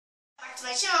back to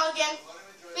my channel again.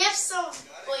 We have some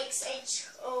bikes,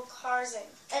 HO cars, and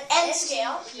an N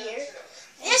scale here.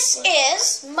 This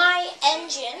is my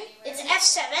engine. It's an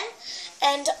F7,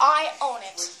 and I own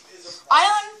it. I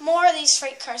own more of these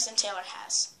freight cars than Taylor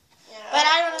has. Yeah. But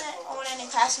I don't own any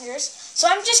passengers. So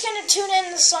I'm just going to tune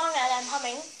in the song that I'm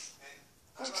humming.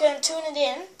 I'm just going to tune it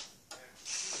in.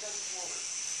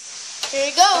 Here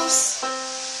it goes.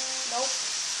 Nope.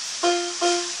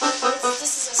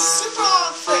 This is a super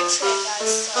long freight train,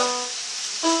 guys. So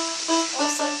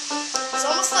it's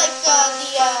almost like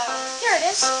Here it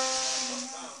is.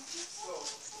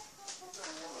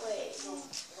 Wait.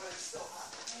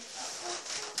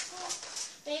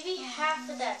 Maybe half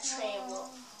of that train will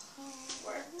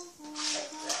work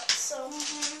like that. So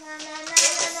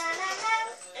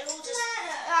it will just.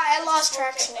 I lost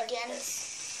traction again.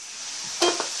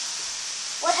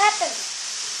 What happened?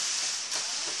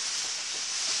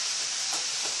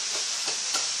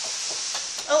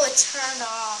 Oh, it turned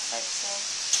off, I think.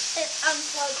 It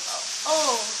unplugged.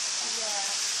 Oh, yeah.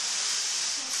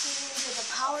 With the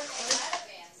power cord,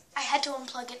 I had to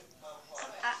unplug it.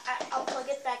 I'll plug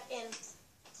it back in.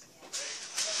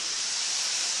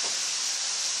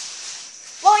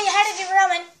 Whoa, you had a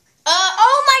derailment.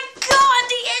 Oh my God,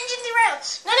 the engine derailed.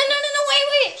 No,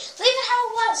 wait. Leave it how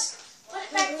it was. Put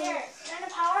it back there. Turn the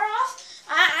power off.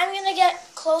 I'm gonna get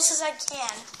close as I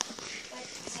can. Like,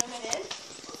 zoom it in.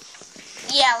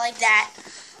 Yeah, like that.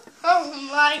 Oh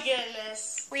my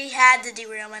goodness. We had the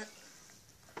derailment.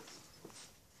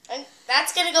 And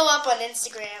that's gonna go up on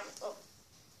Instagram. Oh,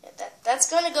 yeah, that's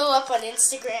gonna go up on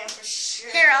Instagram for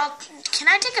sure. Here, can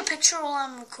I take a picture while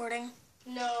I'm recording?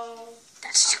 No.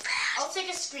 That's too bad. I'll take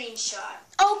a screenshot.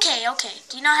 Okay.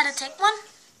 Do you know how to take one?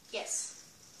 Yes.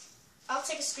 I'll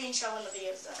take a screenshot when the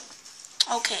video's done.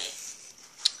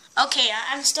 Okay,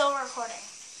 I'm still recording.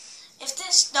 If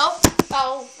this, nope.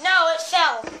 Oh, no, it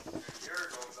fell.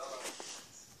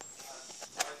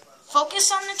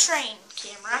 Focus on the train,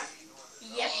 camera.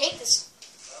 Yeah, I hate this.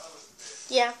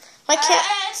 Yeah. My the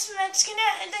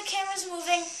camera's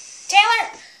moving.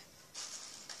 Taylor!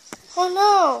 Oh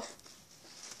no.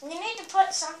 You need to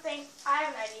put something. I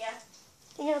have an idea.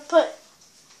 You're gonna put.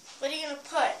 What are you gonna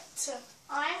put?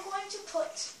 I'm going to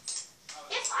put,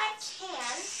 if I can,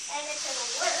 and if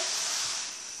it'll work,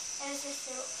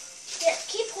 here,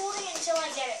 keep holding it until I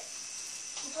get it.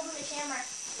 Keep holding the camera.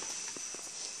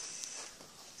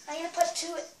 I'm going to put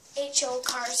 2 HO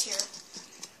cars here.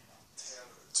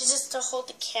 Just to hold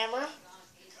the camera?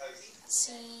 Let's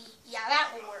see. Yeah,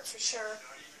 that will work for sure.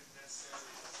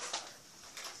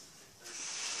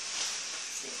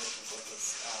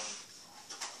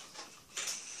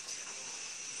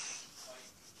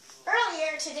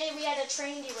 Earlier today we had a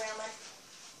train derailment.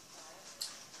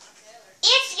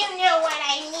 If you know what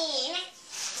I mean.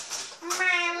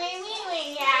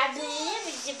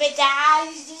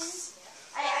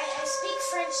 I speak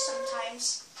French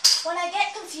sometimes. When I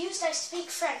get confused, I speak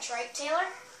French, right, Taylor?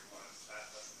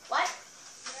 What?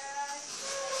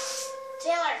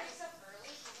 Taylor,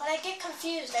 when I get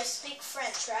confused, I speak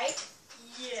French, right?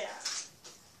 Yeah.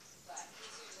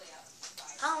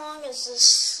 How long is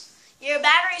this? Your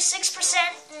battery is 6%.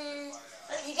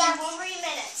 You got 3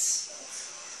 minutes.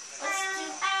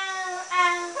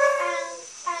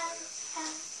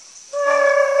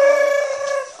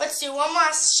 Let's do one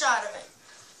last shot of it.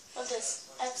 What's this?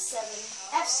 F7A.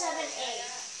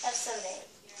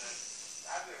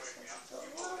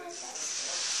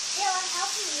 Yeah, I'm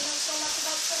helping you know so much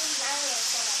about trains. I only know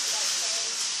so much about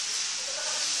trains.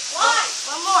 Why?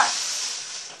 One more.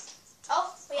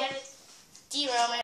 Oh, we had a Derailment.